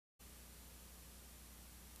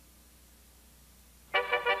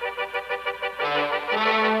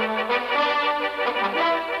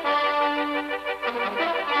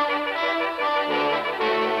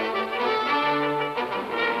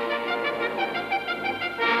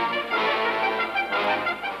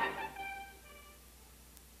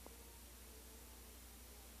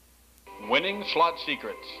Winning Slot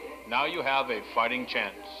Secrets. Now you have a fighting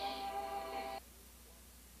chance.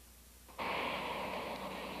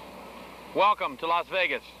 Welcome to Las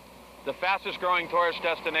Vegas, the fastest growing tourist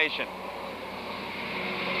destination.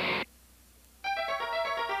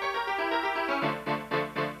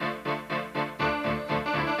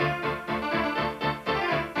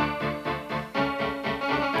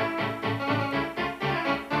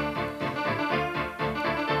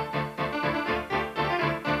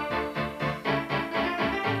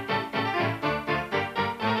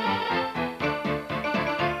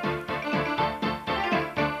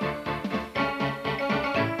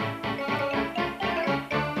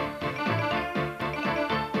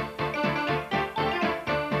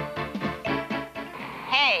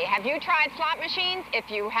 Have you tried slot machines?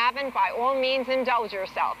 If you haven't, by all means, indulge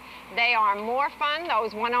yourself. They are more fun.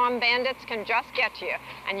 Those one-armed bandits can just get you.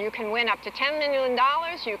 And you can win up to $10 million.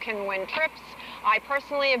 You can win trips. I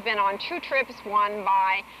personally have been on 2 trips won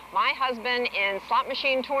by my husband in slot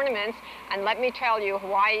machine tournaments. And let me tell you,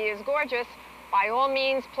 Hawaii is gorgeous. By all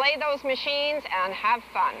means, play those machines and have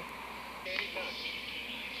fun.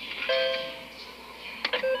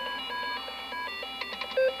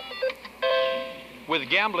 With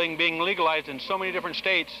gambling being legalized in so many different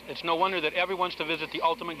states, it's no wonder that everyone wants to visit the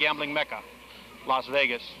ultimate gambling mecca, Las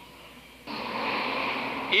Vegas.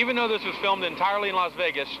 Even though this was filmed entirely in Las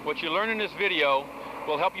Vegas, what you learn in this video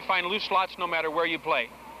will help you find loose slots no matter where you play.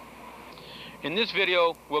 In this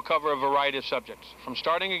video, we'll cover a variety of subjects, from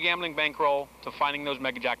starting a gambling bankroll to finding those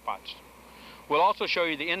mega jackpots. We'll also show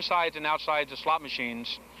you the insides and outsides of slot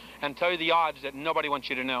machines and tell you the odds that nobody wants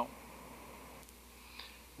you to know.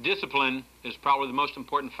 Discipline is probably the most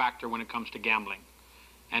important factor when it comes to gambling,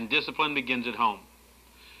 and discipline begins at home.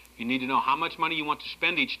 You need to know how much money you want to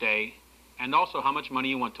spend each day and also how much money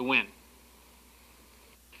you want to win.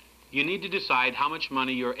 You need to decide how much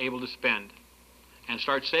money you're able to spend and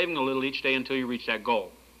start saving a little each day until you reach that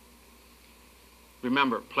goal.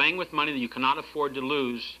 Remember, playing with money that you cannot afford to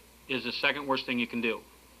lose is the second worst thing you can do.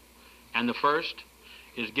 And the first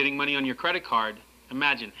is getting money on your credit card.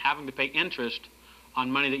 Imagine having to pay interest on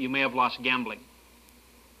money that you may have lost gambling.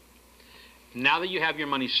 Now that you have your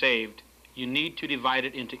money saved, you need to divide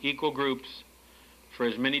it into equal groups for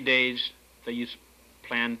as many days that you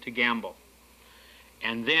plan to gamble.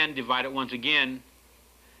 And then divide it once again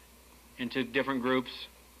into different groups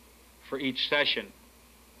for each session.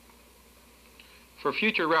 For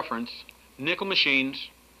future reference, nickel machines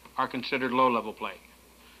are considered low-level play,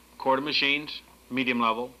 quarter machines, medium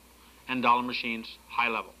level, and dollar machines, high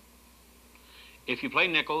level. If you play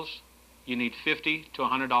nickels, you need $50 to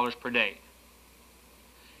 $100 per day.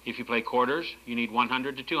 If you play quarters, you need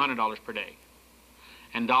 $100 to $200 per day.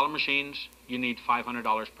 And dollar machines, you need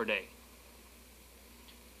 $500 per day.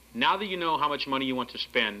 Now that you know how much money you want to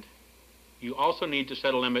spend, you also need to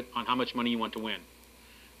set a limit on how much money you want to win.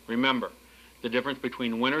 Remember, the difference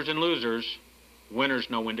between winners and losers, winners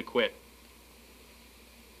know when to quit.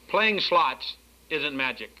 Playing slots isn't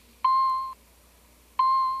magic.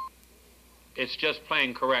 It's just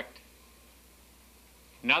playing correct.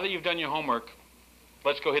 Now that you've done your homework,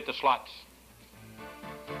 let's go hit the slots.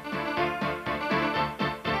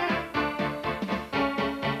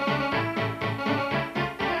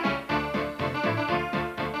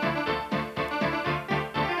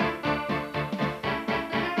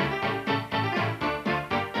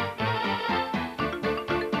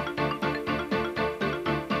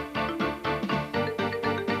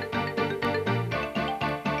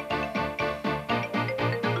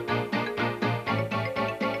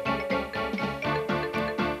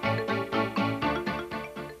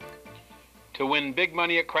 To win big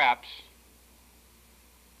money at craps,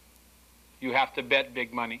 you have to bet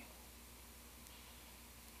big money.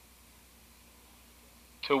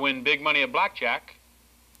 To win big money at blackjack,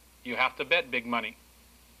 you have to bet big money.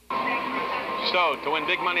 So, to win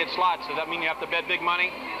big money at slots, does that mean you have to bet big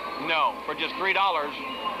money? No. For just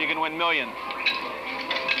 $3, you can win millions.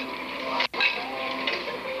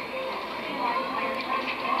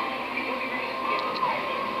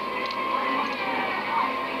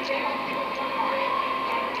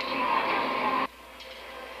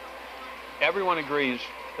 Everyone agrees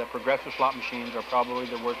that progressive slot machines are probably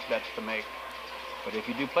the worst bets to make. But if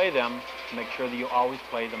you do play them, make sure that you always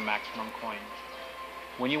play the maximum coins.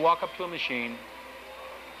 When you walk up to a machine,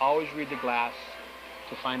 always read the glass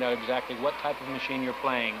to find out exactly what type of machine you're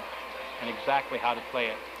playing and exactly how to play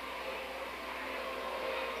it.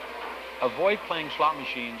 Avoid playing slot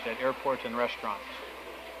machines at airports and restaurants.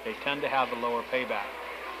 They tend to have a lower payback.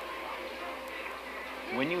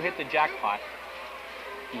 When you hit the jackpot,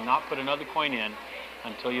 do not put another coin in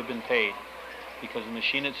until you've been paid, because the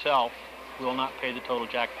machine itself will not pay the total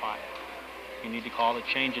jackpot. You need to call the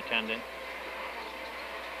change attendant.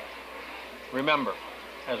 Remember,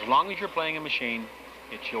 as long as you're playing a machine,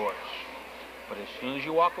 it's yours. But as soon as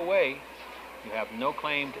you walk away, you have no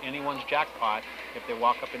claim to anyone's jackpot if they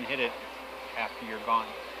walk up and hit it after you're gone.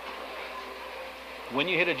 When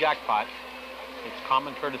you hit a jackpot, it's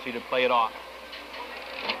common courtesy to play it off.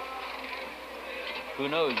 Who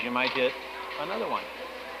knows, you might hit another one.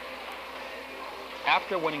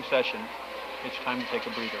 After a winning session, it's time to take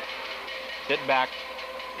a breather. Sit back,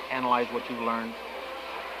 analyze what you've learned,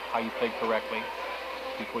 how you played correctly,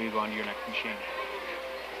 before you go on to your next machine.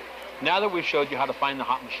 Now that we've showed you how to find the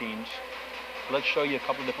hot machines, let's show you a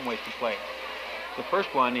couple of different ways to play. The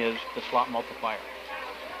first one is the slot multiplier.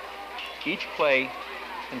 Each play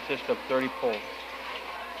consists of 30 pulls.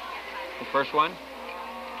 The first one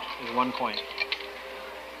is 1 coin,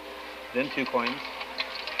 then 2 coins,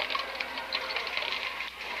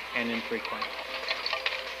 and then 3 coins.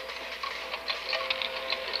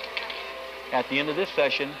 At the end of this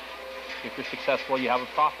session, if you're successful, you have a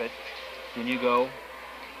profit, then you go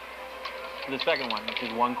to the second one, which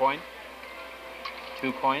is 1 coin,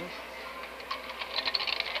 2 coins,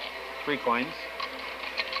 3 coins,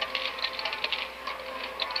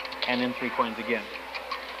 and then 3 coins again.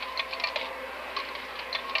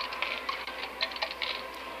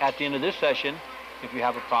 At the end of this session, if you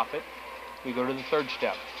have a profit, we go to the third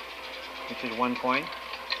step, which is 1 coin,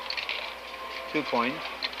 2 coins,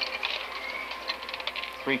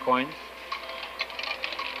 3 coins,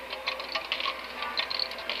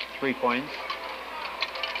 3 coins,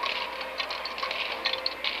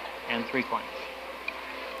 and 3 coins.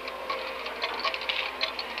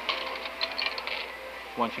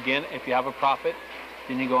 Once again, if you have a profit,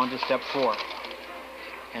 then you go on to step 4.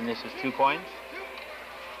 And this is 2 coins,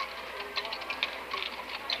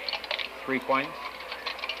 3 coins,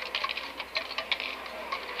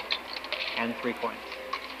 and 3 coins.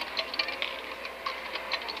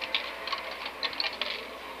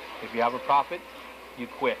 If you have a profit, you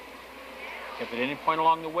quit. If at any point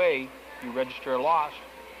along the way you register a loss,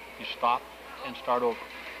 you stop and start over.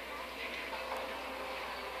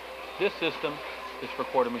 This system is for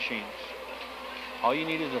quarter machines. All you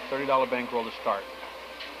need is a $30 bankroll to start.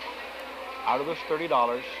 Out of those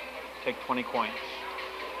 $30, take 20 coins.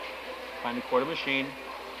 Find a quarter machine,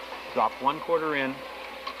 drop 1 quarter in,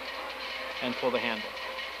 and pull the handle.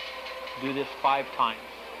 Do this 5 times.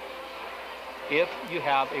 If you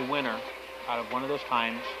have a winner out of one of those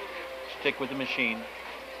times, stick with the machine.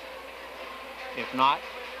 If not,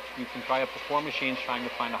 you can try up to 4 machines trying to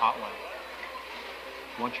find a hot one.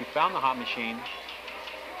 Once you've found the hot machine,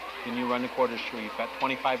 then you run the quarters through. You've got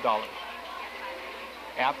 $25.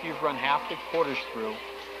 After you've run half the quarters through,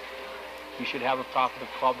 you should have a profit of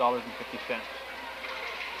 $12.50.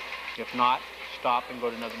 If not, stop and go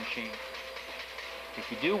to another machine. If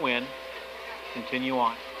you do win, continue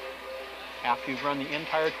on. After you've run the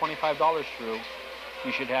entire $25 through,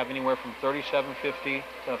 you should have anywhere from $37.50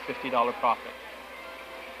 to a $50 profit.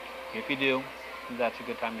 If you do, that's a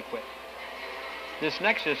good time to quit. This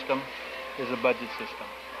next system is a budget system.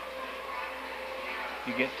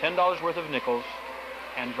 You get $10 worth of nickels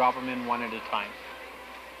and drop them in one at a time.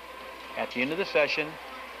 At the end of the session,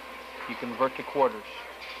 you convert to quarters.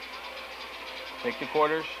 Take the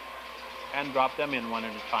quarters and drop them in one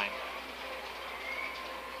at a time.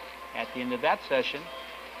 At the end of that session,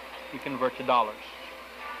 you convert to dollars,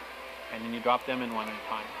 and then you drop them in one at a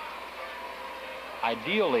time.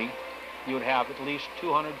 Ideally, you would have at least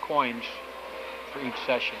 200 coins for each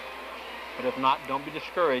session. But if not, don't be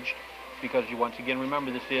discouraged, because you once again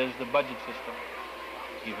remember this is the budget system.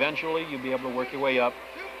 Eventually, you'll be able to work your way up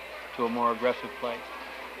to a more aggressive play.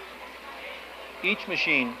 Each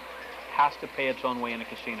machine has to pay its own way in a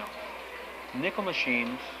casino. Nickel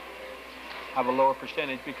machines have a lower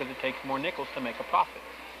percentage because it takes more nickels to make a profit.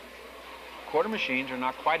 Quarter machines are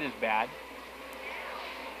not quite as bad.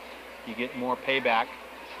 You get more payback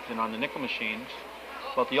than on the nickel machines,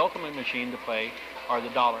 but the ultimate machine to play are the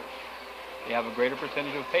dollars. They have a greater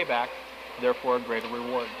percentage of payback, therefore a greater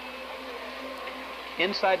reward.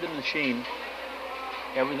 Inside the machine,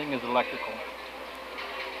 everything is electrical.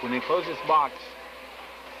 When you close this box,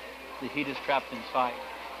 the heat is trapped inside.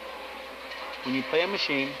 When you play a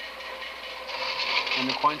machine and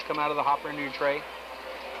the coins come out of the hopper into your tray,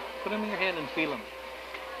 put them in your hand and feel them.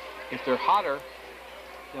 If they're hotter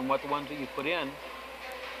than what the ones that you put in,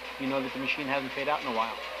 you know that the machine hasn't paid out in a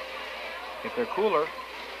while. If they're cooler,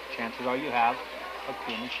 chances are you have a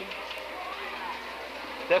cool machine.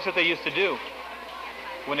 That's what they used to do.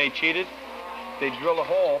 When they cheated, they'd drill a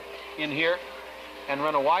hole in here and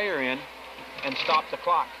run a wire in and stop the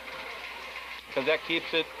clock. because that keeps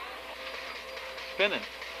it spinning.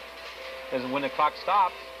 Because when the clock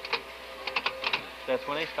stops, that's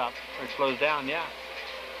when they stop, or it slows down, yeah.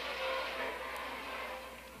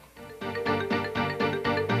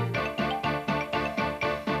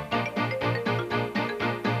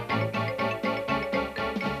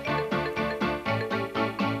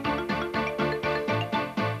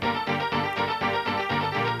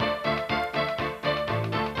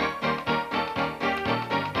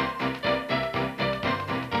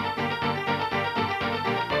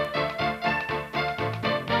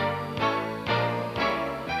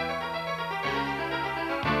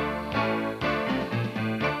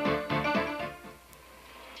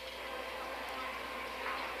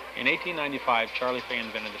 In 1895, Charlie Fay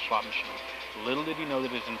invented the slot machine. Little did he know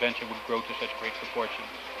that his invention would grow to such great proportions.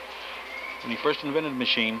 When he first invented the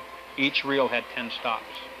machine, each reel had 10 stops.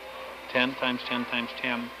 10 times 10 times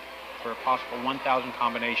 10 for a possible 1,000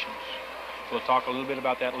 combinations. We'll talk a little bit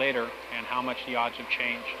about that later and how much the odds have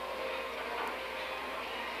changed.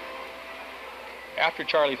 After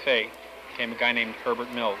Charlie Fay came a guy named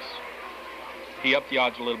Herbert Mills. He upped the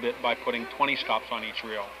odds a little bit by putting 20 stops on each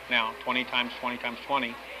reel. Now, 20 times 20 times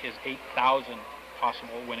 20 is 8,000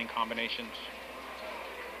 possible winning combinations.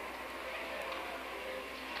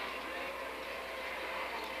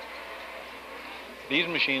 These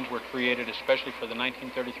machines were created especially for the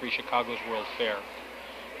 1933 Chicago's World's Fair.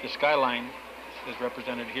 The skyline is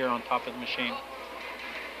represented here on top of the machine.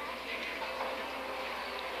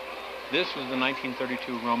 This was the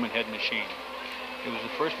 1932 Roman head machine. It was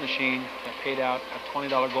the first machine that paid out a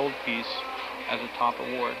 $20 gold piece as a top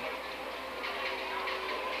award.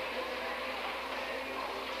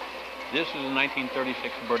 This is the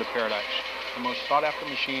 1936 Bird of Paradise, the most sought-after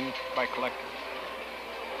machine by collectors.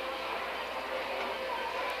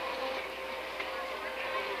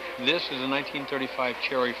 This is a 1935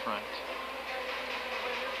 Cherry Front.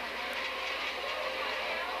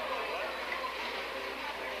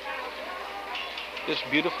 This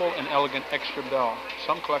beautiful and elegant extra bell,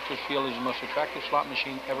 some collectors feel is the most attractive slot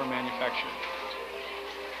machine ever manufactured.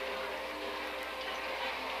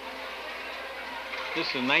 This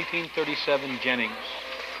is a 1937 Jennings.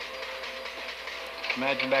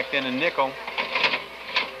 Imagine back then a nickel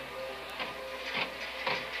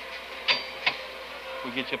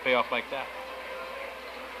would get you a payoff like that.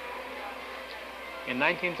 In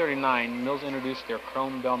 1939, Mills introduced their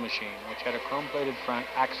chrome bell machine, which had a chrome-plated front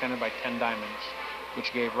accented by 10 diamonds,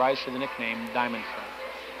 which gave rise to the nickname Diamond Front.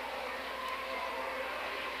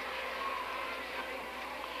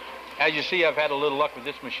 As you see, I've had a little luck with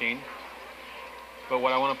this machine, but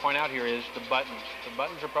what I want to point out here is the buttons. The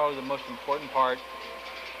buttons are probably the most important part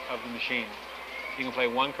of the machine. You can play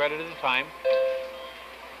one credit at a time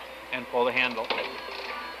and pull the handle.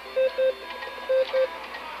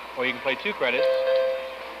 Or you can play 2 credits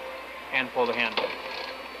and pull the handle.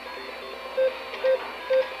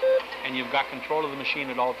 And you've got control of the machine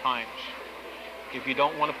at all times. If you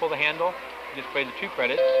don't want to pull the handle, you just play the 2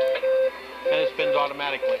 credits and it spins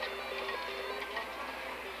automatically.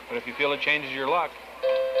 But if you feel it changes your luck,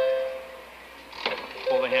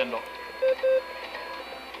 pull the handle.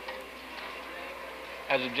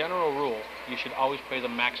 As a general rule, you should always play the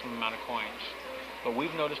maximum amount of coins. But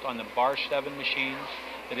we've noticed on the bar 7 machines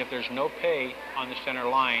that if there's no pay on the center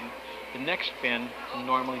line, the next spin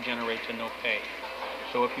normally generates a no pay.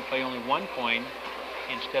 So if you play only 1 coin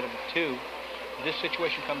instead of 2, this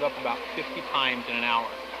situation comes up about 50 times in an hour.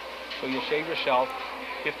 So you'll save yourself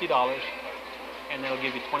 $50 and that'll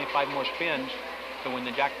give you 25 more spins to win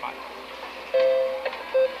the jackpot.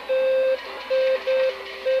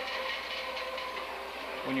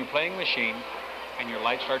 When you're playing a machine and your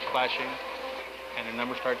light starts flashing and the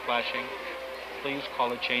number starts flashing, please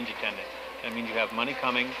call a change attendant. That means you have money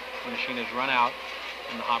coming, the machine has run out,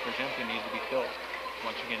 and the hopper's empty and needs to be filled.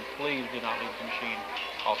 Once again, please do not leave the machine.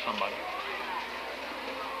 Call somebody.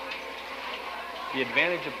 The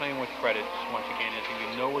advantage of playing with credits, once again, is that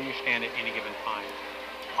you know where you stand at any given time.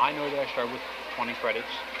 I know that I started with 20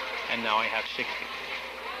 credits, and now I have 60.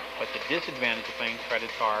 But the disadvantage of playing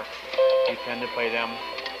credits are you tend to play them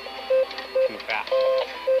too fast.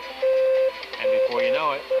 And before you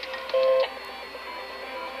know it,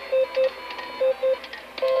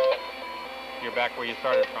 you're back where you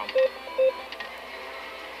started from.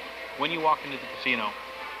 When you walk into the casino,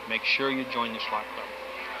 make sure you join the slot club.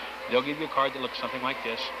 They'll give you a card that looks something like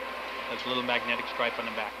this. Has a little magnetic stripe on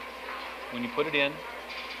the back. When you put it in,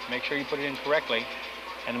 make sure you put it in correctly,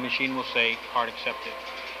 and the machine will say card accepted.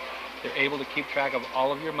 They're able to keep track of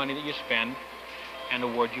all of your money that you spend and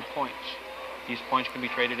award you points. These points can be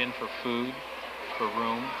traded in for food, for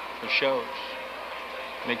room, for shows.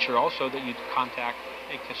 Make sure also that you contact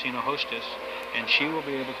a casino hostess, and she will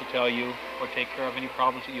be able to tell you or take care of any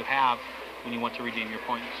problems that you have when you want to redeem your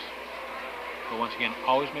points. But once again,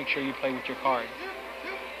 always make sure you play with your card.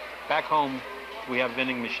 Back home, we have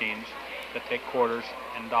vending machines that take quarters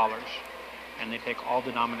and dollars, and they take all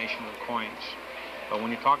denominations of coins. But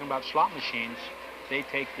when you're talking about slot machines, they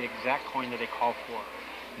take the exact coin that they call for.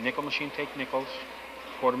 Nickel machines take nickels,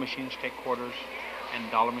 quarter machines take quarters, and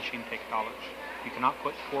dollar machine take dollars. You cannot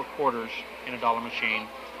put 4 quarters in a dollar machine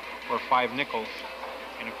or 5 nickels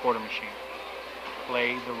in a quarter machine.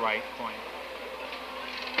 Play the right coin.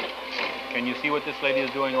 Can you see what this lady is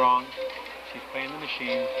doing wrong? She's playing the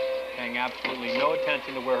machine, paying absolutely no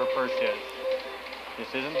attention to where her purse is. This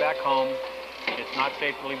isn't back home. It's not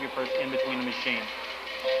safe to leave your purse in between the machines.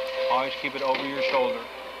 Always keep it over your shoulder.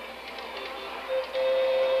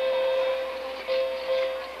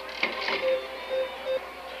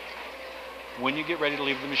 When you get ready to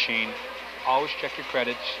leave the machine, always check your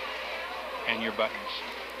credits and your buttons.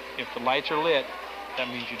 If the lights are lit, that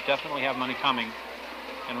means you definitely have money coming.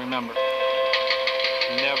 And remember,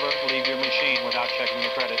 never leave your machine without checking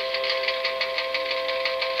your credits.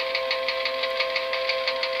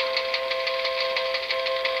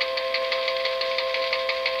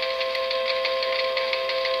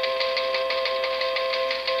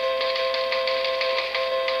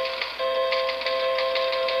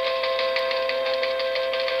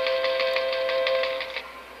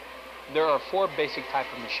 There are 4 basic types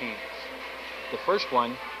of machines. The first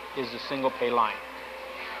one is the single pay line.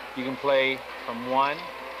 You can play from 1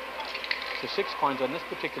 to 6 coins on this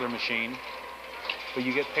particular machine, but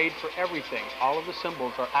you get paid for everything. All of the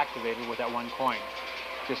symbols are activated with that 1 coin.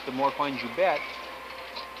 Just the more coins you bet,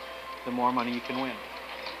 the more money you can win.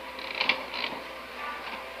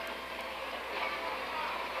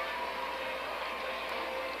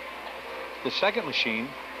 The second machine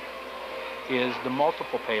is the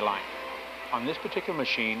multiple pay line. On this particular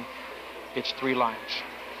machine, it's 3 lines.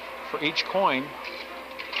 For each coin,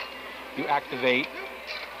 you activate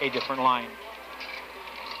a different line.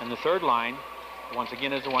 And the third line, once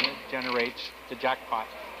again, is the one that generates the jackpot.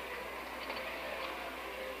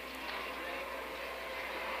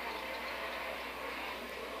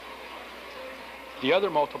 The other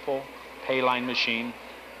multiple pay line machine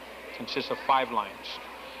consists of 5 lines.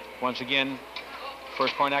 Once again,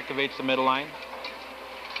 first coin activates the middle line,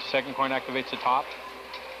 second coin activates the top,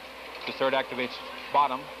 the third activates the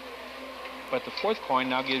bottom, but the fourth coin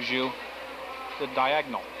now gives you the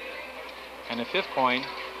diagonal, and the fifth coin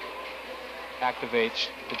activates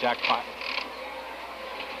the jackpot.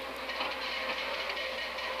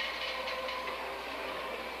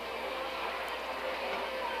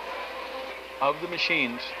 Of the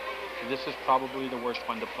machines, this is probably the worst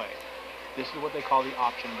one to play. This is what they call the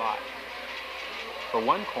option buy. For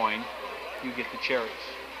 1 coin, you get the cherries.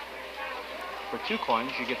 For 2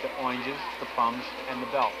 coins, you get the oranges, the plums, and the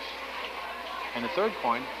bells. And the third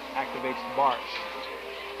coin activates the bars.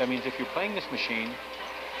 That means if you're playing this machine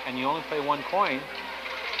and you only play 1 coin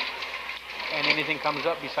and anything comes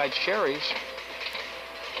up besides cherries,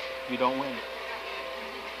 you don't win.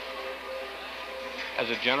 As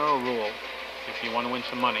a general rule, if you want to win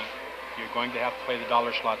some money, you're going to have to play the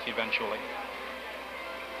dollar slots eventually.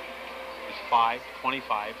 It's $5,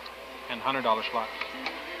 $25, and $100 slots.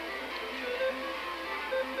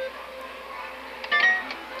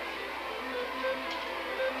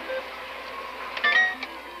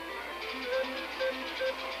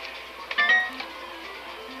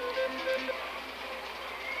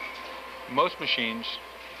 Most machines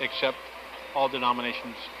accept all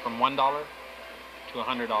denominations from $1 to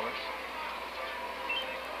 $100.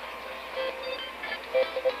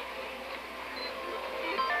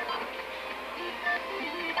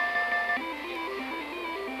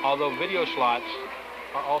 Although video slots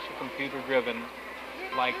are also computer driven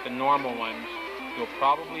like the normal ones, you'll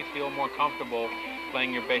probably feel more comfortable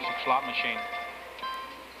playing your basic slot machine.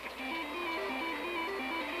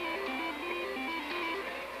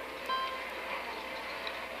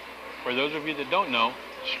 For those of you that don't know,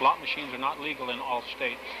 slot machines are not legal in all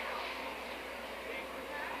states.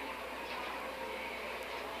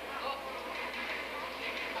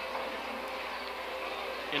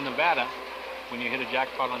 In Nevada, when you hit a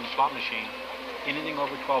jackpot on the slot machine, anything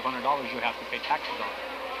over $1,200 you have to pay taxes on.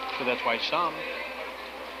 So that's why some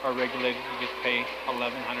are regulated to just pay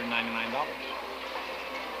 $1,199.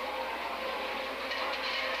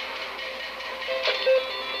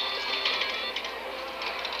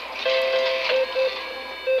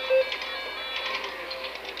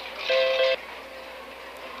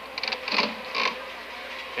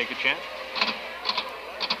 Take a chance.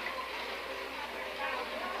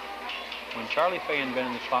 Charlie Fay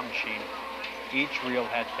invented the slot machine, each reel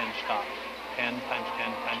had 10 stops. 10 times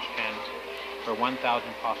 10 times 10 for 1,000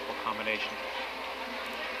 possible combinations.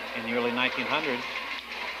 In the early 1900s,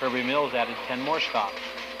 Kirby Mills added 10 more stops.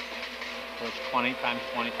 So it's 20 times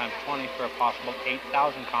 20 times 20 for a possible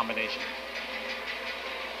 8,000 combinations.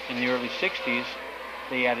 In the early 60s,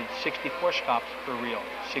 they added 64 stops per reel.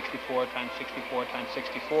 64 times 64 times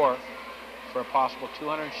 64 for a possible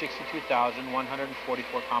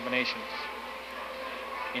 262,144 combinations.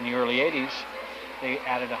 In the early 80s, they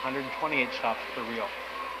added 128 stops per reel.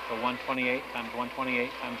 So 128 times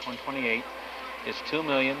 128 times 128 is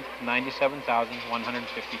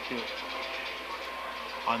 2,097,152.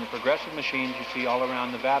 On the progressive machines you see all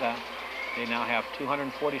around Nevada, they now have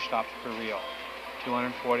 240 stops per reel.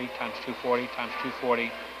 240 times 240 times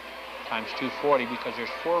 240 times 240 because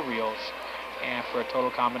there's 4 reels, and for a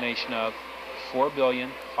total combination of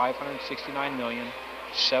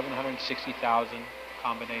 4,569,760,000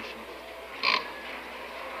 combinations.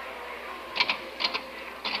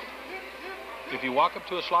 If you walk up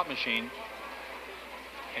to a slot machine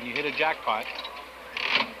and you hit a jackpot,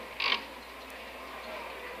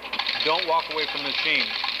 don't walk away from the machine.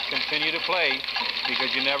 Continue to play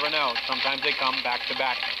because you never know. Sometimes they come back to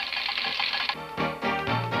back.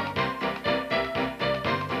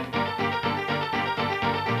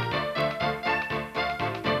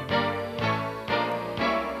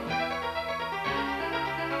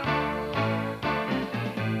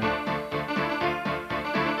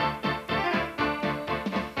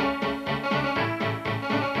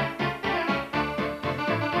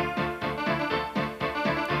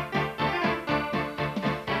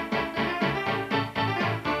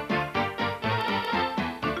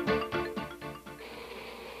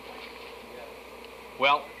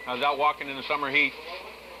 Well, I was out walking in the summer heat.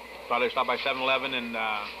 Thought I'd stop by 7-Eleven and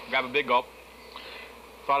grab a big gulp.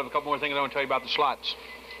 Thought of a couple more things I want to tell you about the slots.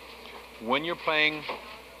 When you're playing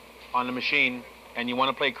on the machine and you want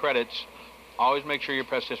to play credits, always make sure you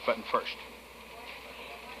press this button first.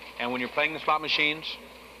 And when you're playing the slot machines,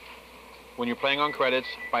 when you're playing on credits,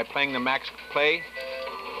 by playing the max play,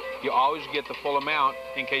 you always get the full amount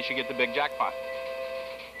in case you get the big jackpot.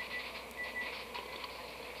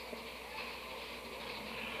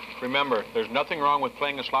 Remember, there's nothing wrong with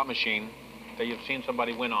playing a slot machine that you've seen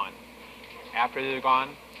somebody win on. After they're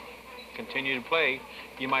gone, continue to play.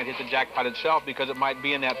 You might hit the jackpot itself because it might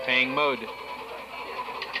be in that paying mode.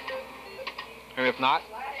 And if not,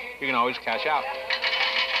 you can always cash out.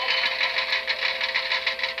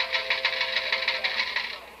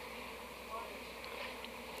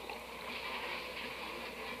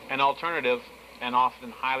 An alternative and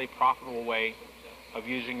often highly profitable way of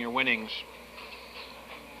using your winnings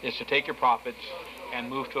is to take your profits and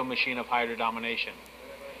move to a machine of higher denomination.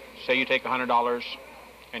 Say you take $100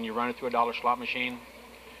 and you run it through a dollar slot machine.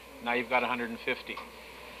 Now you've got 150.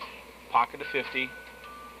 Pocket the 50,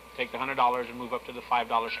 take the $100 and move up to the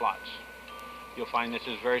 $5 slots. You'll find this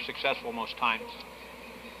is very successful most times.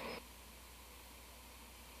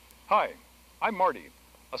 Hi, I'm Marty,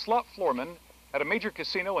 a slot floorman at a major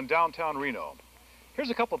casino in downtown Reno. Here's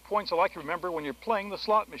a couple of points I like to remember when you're playing the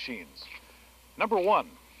slot machines. Number 1,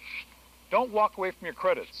 don't walk away from your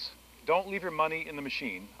credits. Don't leave your money in the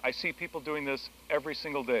machine. I see people doing this every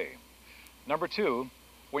single day. Number 2,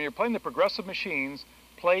 when you're playing the progressive machines,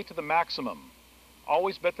 play to the maximum.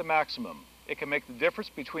 Always bet the maximum. It can make the difference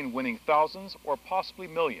between winning thousands or possibly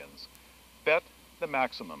millions. Bet the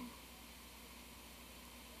maximum.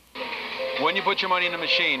 When you put your money in the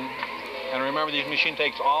machine, and remember this machine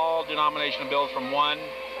takes all denomination bills from 1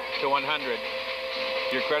 to 100.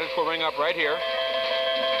 Your credits will ring up right here.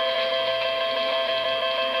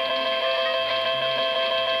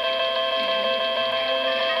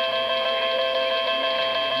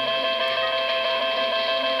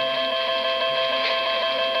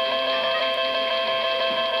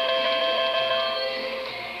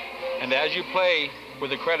 And as you play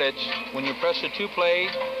with the credits, when you press the 2 play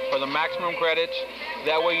for the maximum credits,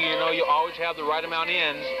 that way you know you always have the right amount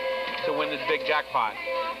in to win this big jackpot.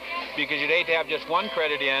 Because you'd hate to have just 1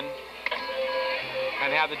 credit in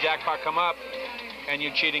and have the jackpot come up and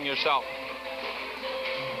you're cheating yourself.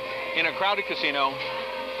 In a crowded casino,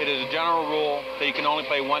 it is a general rule that you can only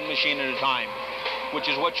play 1 machine at a time, which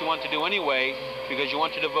is what you want to do anyway, because you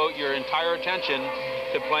want to devote your entire attention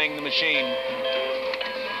to playing the machine.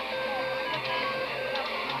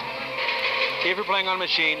 If you're playing on a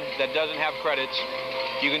machine that doesn't have credits,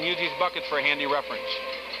 you can use these buckets for a handy reference.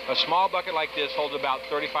 A small bucket like this holds about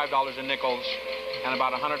 $35 in nickels and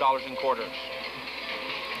about $100 in quarters.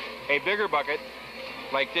 A bigger bucket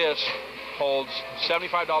like this holds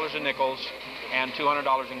 $75 in nickels and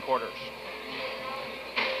 $200 in quarters.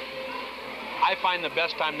 I find the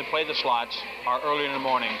best time to play the slots are early in the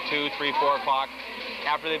morning, 2, 3, 4 o'clock,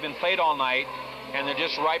 after they've been played all night and they're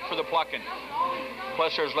just ripe for the plucking.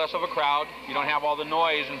 Plus there's less of a crowd, you don't have all the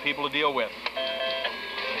noise and people to deal with.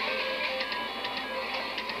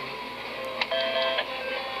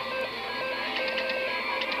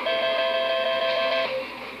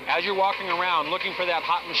 As you're walking around looking for that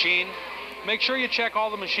hot machine, make sure you check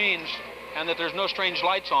all the machines and that there's no strange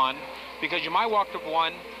lights on, because you might walk up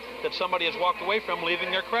one that somebody has walked away from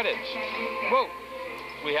leaving their credits. Whoa,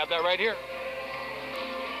 we have that right here.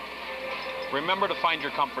 Remember to find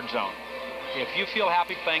your comfort zone. If you feel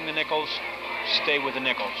happy playing the nickels, stay with the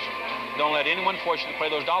nickels. Don't let anyone force you to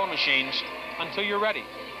play those dollar machines until you're ready.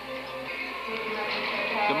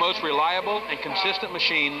 The most reliable and consistent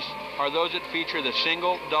machines are those that feature the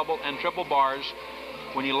single, double, and triple bars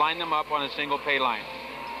when you line them up on a single pay line.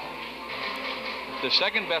 The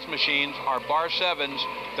second best machines are bar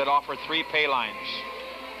 7s that offer 3 pay lines.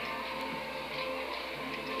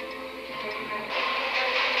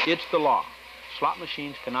 It's the law. Slot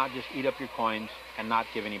machines cannot just eat up your coins and not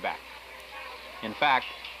give any back. In fact,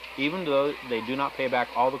 even though they do not pay back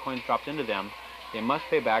all the coins dropped into them, they must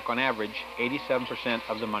pay back on average 87%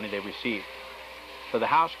 of the money they receive. So the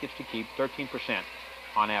house gets to keep 13%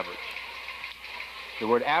 on average. The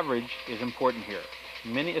word average is important here.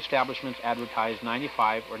 Many establishments advertise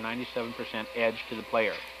 95 or 97% edge to the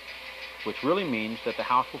player, which really means that the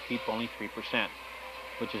house will keep only 3%,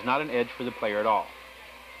 which is not an edge for the player at all.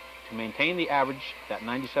 To maintain the average, that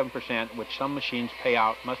 97% which some machines pay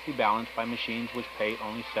out must be balanced by machines which pay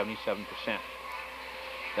only 77%.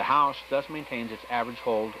 The house thus maintains its average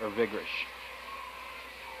hold or vigorish.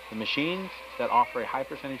 The machines that offer a high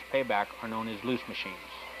percentage payback are known as loose machines.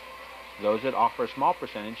 Those that offer a small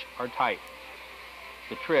percentage are tight.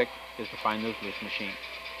 The trick is to find those loose machines.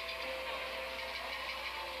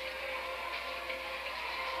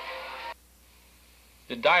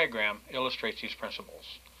 The diagram illustrates these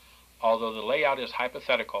principles. Although the layout is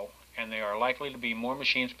hypothetical and there are likely to be more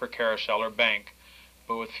machines per carousel or bank,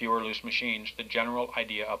 but with fewer loose machines, the general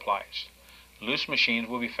idea applies. Loose machines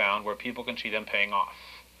will be found where people can see them paying off.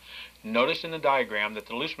 Notice in the diagram that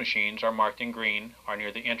the loose machines are marked in green are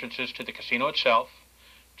near the entrances to the casino itself,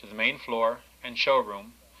 to the main floor and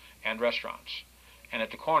showroom and restaurants, and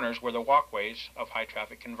at the corners where the walkways of high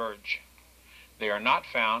traffic converge. They are not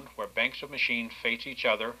found where banks of machines face each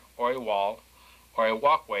other or a wall or a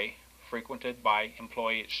walkway frequented by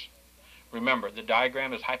employees. Remember, the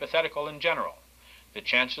diagram is hypothetical in general. The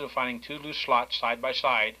chances of finding 2 loose slots side by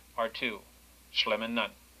side are 2, slim and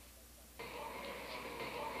none.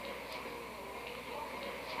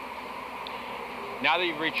 Now that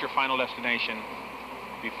you've reached your final destination,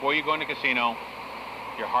 before you go in the casino,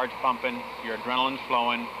 your heart's pumping, your adrenaline's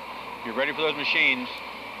flowing, you're ready for those machines,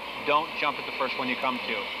 don't jump at the first one you come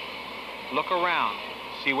to. Look around,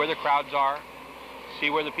 see where the crowds are,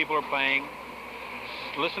 see where the people are playing,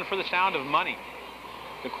 listen for the sound of money.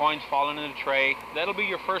 The coins falling in the tray, that'll be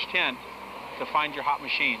your first hint to find your hot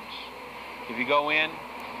machines. If you go in,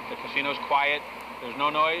 the casino's quiet, there's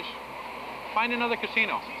no noise, find another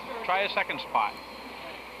casino. Try a second spot.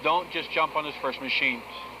 Don't just jump on those first machines.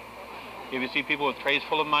 If you see people with trays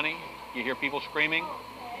full of money, you hear people screaming,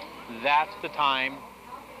 that's the time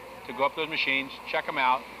to go up to those machines, check them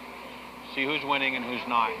out, see who's winning and who's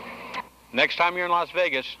not. Next time you're in Las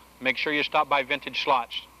Vegas, make sure you stop by Vintage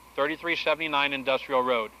Slots, 3379 Industrial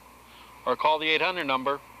Road, or call the 800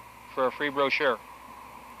 number for a free brochure.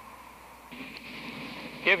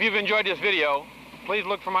 If you've enjoyed this video, please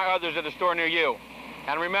look for my others at a store near you.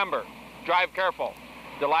 And remember, drive careful.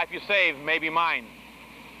 The life you save may be mine.